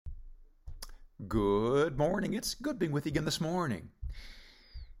Good morning. It's good being with you again this morning.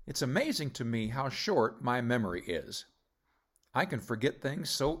 It's amazing to me how short my memory is. I can forget things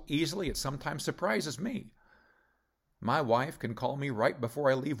so easily it sometimes surprises me. My wife can call me right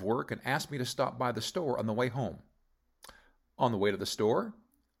before I leave work and ask me to stop by the store on the way home. On the way to the store,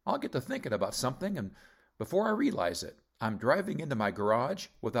 I'll get to thinking about something, and before I realize it, I'm driving into my garage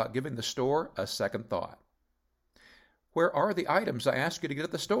without giving the store a second thought. Where are the items I asked you to get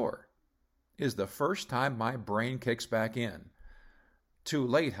at the store? Is the first time my brain kicks back in. Too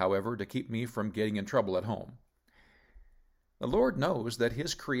late, however, to keep me from getting in trouble at home. The Lord knows that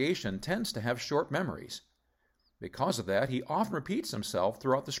His creation tends to have short memories. Because of that, He often repeats Himself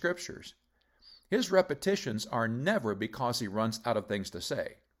throughout the Scriptures. His repetitions are never because He runs out of things to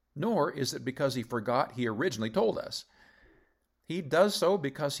say, nor is it because He forgot He originally told us. He does so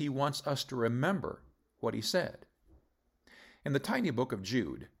because He wants us to remember what He said. In the tiny book of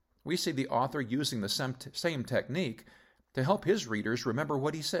Jude, we see the author using the same technique to help his readers remember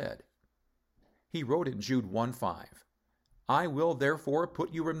what he said. He wrote in Jude 1:5, "I will therefore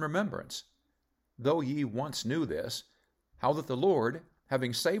put you in remembrance, though ye once knew this, how that the Lord,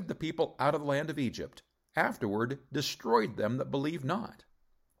 having saved the people out of the land of Egypt, afterward destroyed them that believed not."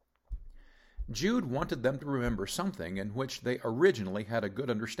 Jude wanted them to remember something in which they originally had a good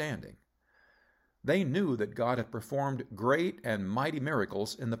understanding. They knew that God had performed great and mighty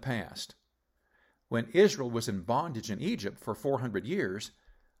miracles in the past. When Israel was in bondage in Egypt for 400 years,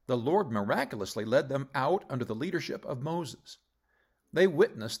 the Lord miraculously led them out under the leadership of Moses. They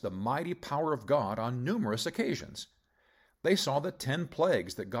witnessed the mighty power of God on numerous occasions. They saw the 10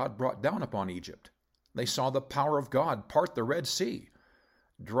 plagues that God brought down upon Egypt. They saw the power of God part the Red Sea,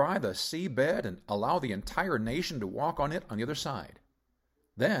 dry the seabed, and allow the entire nation to walk on it on the other side.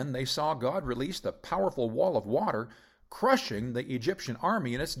 Then they saw God release the powerful wall of water, crushing the Egyptian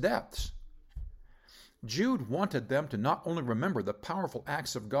army in its depths. Jude wanted them to not only remember the powerful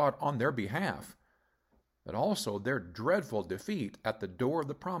acts of God on their behalf, but also their dreadful defeat at the door of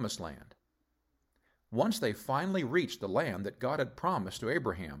the Promised Land. Once they finally reached the land that God had promised to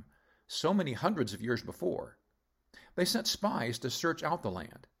Abraham so many hundreds of years before, they sent spies to search out the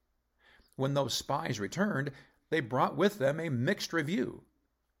land. When those spies returned, they brought with them a mixed review.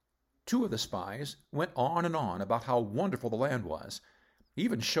 2 of the spies went on and on about how wonderful the land was,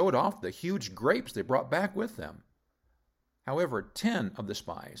 even showed off the huge grapes they brought back with them. However, 10 of the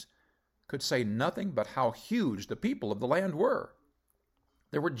spies could say nothing but how huge the people of the land were.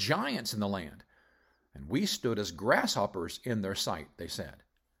 There were giants in the land, and we stood as grasshoppers in their sight, they said.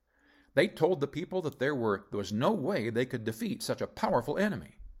 They told the people that there was no way they could defeat such a powerful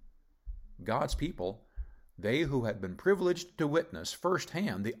enemy. God's people, they who had been privileged to witness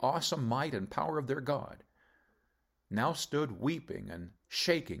firsthand the awesome might and power of their God, now stood weeping and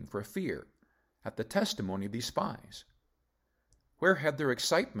shaking for fear at the testimony of these spies. Where had their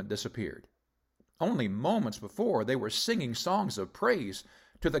excitement disappeared? Only moments before they were singing songs of praise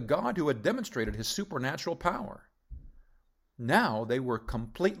to the God who had demonstrated His supernatural power. Now they were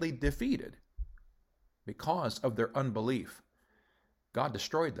completely defeated. Because of their unbelief, God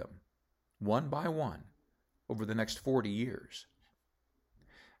destroyed them, one by one, over the next 40 years.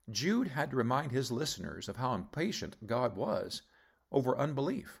 Jude had to remind his listeners of how impatient God was over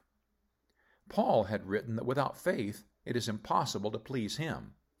unbelief. Paul had written that without faith it is impossible to please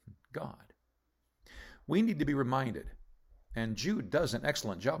Him, God. We need to be reminded, and Jude does an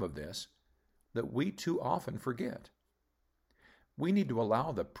excellent job of this, that we too often forget. We need to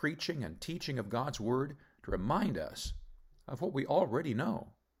allow the preaching and teaching of God's Word to remind us of what we already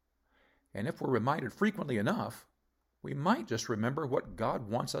know. And if we're reminded frequently enough, we might just remember what God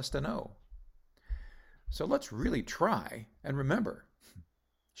wants us to know. So let's really try and remember,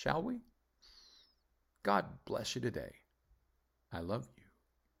 shall we? God bless you today. I love you.